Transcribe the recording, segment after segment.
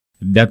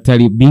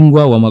Daktari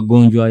bingwa wa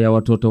magonjwa ya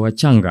watoto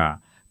wachanga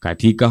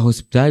katika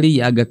hospitali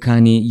ya Aga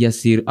Khan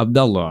Yasir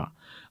Abdallah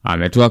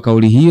ametoa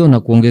kauli hiyo na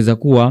kuongeza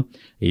kuwa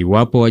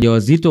iwapo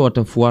wajawazito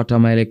watafuata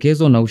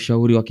maelekezo na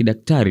ushauri wa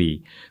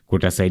kidaktari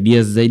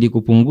kutasaidia zaidi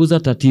kupunguza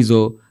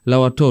tatizo la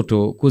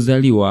watoto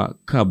kuzaliwa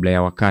kabla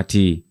ya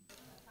wakati.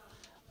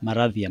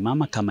 Maradhi ya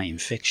mama kama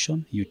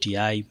infection,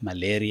 UTI,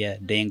 malaria,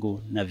 dengue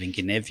na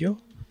vinginevyo,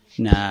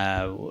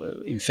 na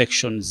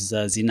infections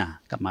za zinaa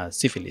kama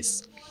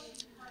syphilis.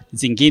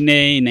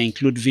 Zingine ina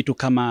include vitu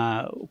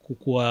kama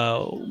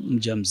kukua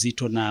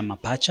mjamzito na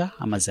mapacha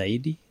ama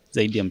zaidi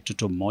ya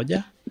mtoto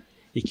mmoja.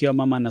 Ikiwa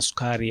mama na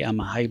sukari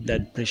ama high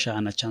blood pressure,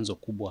 ana chanzo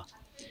kubwa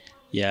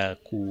ya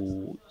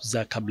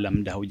kuzaa kabla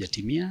muda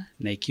haujatimia.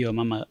 Na ikiwa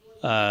mama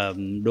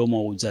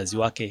mdomo wa uzazi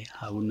wake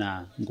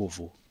hauna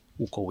nguvu,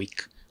 uko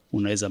weak,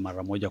 unaweza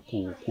mara moja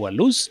kuwa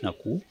loose na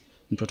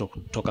mtoto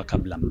kutoka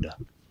kabla muda.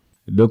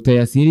 Dr.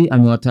 Yasiri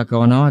amewataka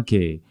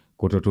wanawake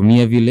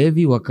kutotumia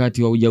vilevi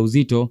wakati wa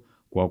ujauzito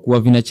kwa kuwa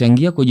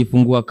vinachangia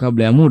kujifungua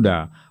kabla ya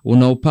muda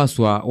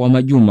unaopaswa wa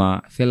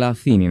majuma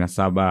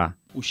 37.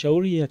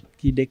 Ushauri ya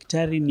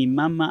kidaktari ni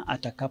mama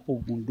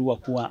atakapogundua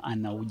kuwa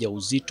ana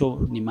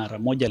ujauzito ni mara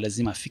moja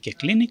lazima afike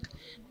clinic,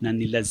 na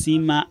ni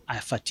lazima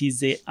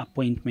afatize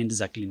appointment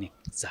za clinic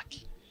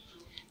zake.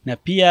 Na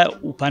pia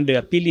upande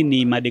wa pili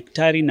ni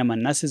madaktari na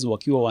manases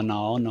wakiwa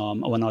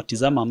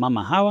wanawatizama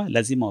mama hawa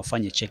lazima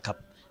wafanye check up,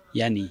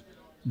 yani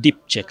deep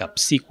check up,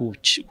 si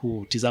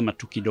kutizama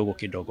tu kidogo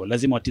kidogo.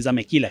 Lazima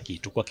watizame kila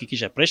kitu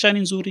kuhakikisha pressure ni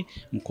nzuri,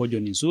 mkojo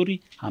ni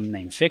nzuri, hamna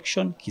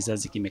infection,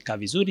 kizazi kimekaa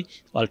vizuri,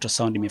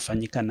 ultrasound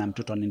imefanyika na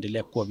mtoto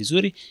anaendelea kuwa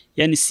vizuri.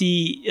 Yani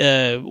si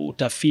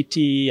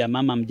utafiti ya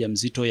mama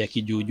mjamzito ya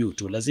kijuujuu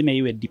tu, lazima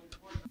iwe deep.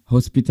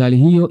 Hospitali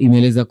hiyo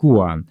imeeleza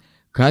kuwa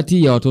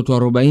kati ya watoto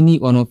 40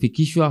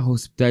 wanaofikishwa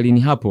hospitalini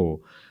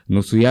hapo,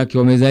 nusu yake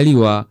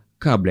wamezaliwa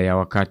kabla ya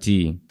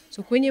wakati.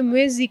 So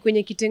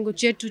kwenye kitengo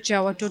chetu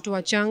cha watoto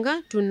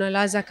wachanga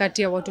tunalaza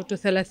kati ya watoto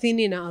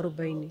 30 na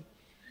 40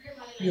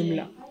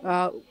 jumla.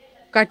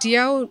 Kati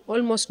yao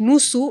almost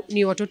nusu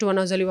ni watoto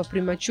wanaozaliwa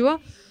premature,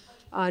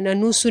 na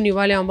nusu ni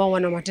wale ambao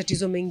wana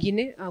matatizo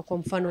mengine, kwa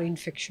mfano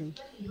infection.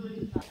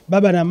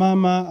 Baba na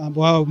mama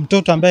ambao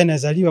mtoto ambaye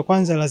anazaliwa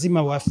kwanza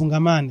lazima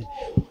wafungamane,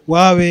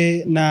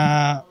 wawe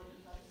na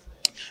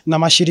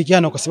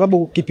mashirikiano, kwa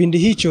sababu kipindi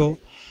hicho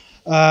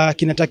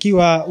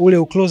kinatakiwa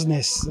ule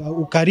closeness,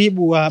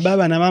 ukaribu wa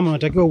baba na mama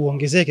unatakiwa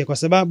uongezeke, kwa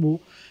sababu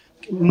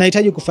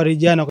mnahitaji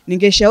kufarijiana.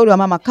 Ningeshauri wa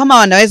mama kama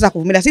wanaweza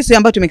kuvumilia, sisi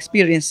ambao tume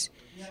experience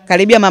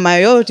karibia mama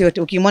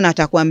yoyote ukimwona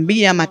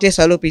atakwambia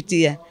mateso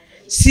aliyopitia.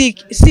 Si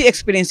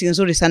experience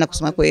nzuri sana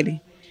kusema kweli.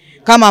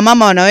 Kama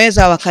mama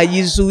wanaweza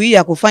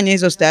wakajizuia kufanya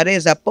hizo starehe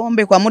za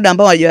pombe kwa muda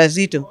ambao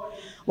wajawazito,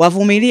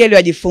 wavumilie ili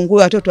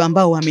wajifungue watoto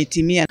ambao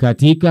wametimia.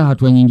 Katika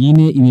hatua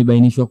nyingine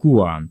imebainishwa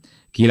kuwa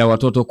kila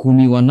watoto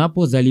 10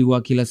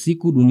 wanapozaliwa kila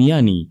siku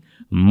duniani,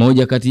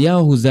 mmoja kati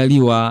yao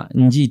huzaliwa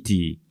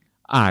njiti.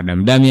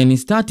 Adam Damian,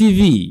 Star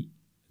TV,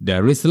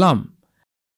 Dar es Salaam.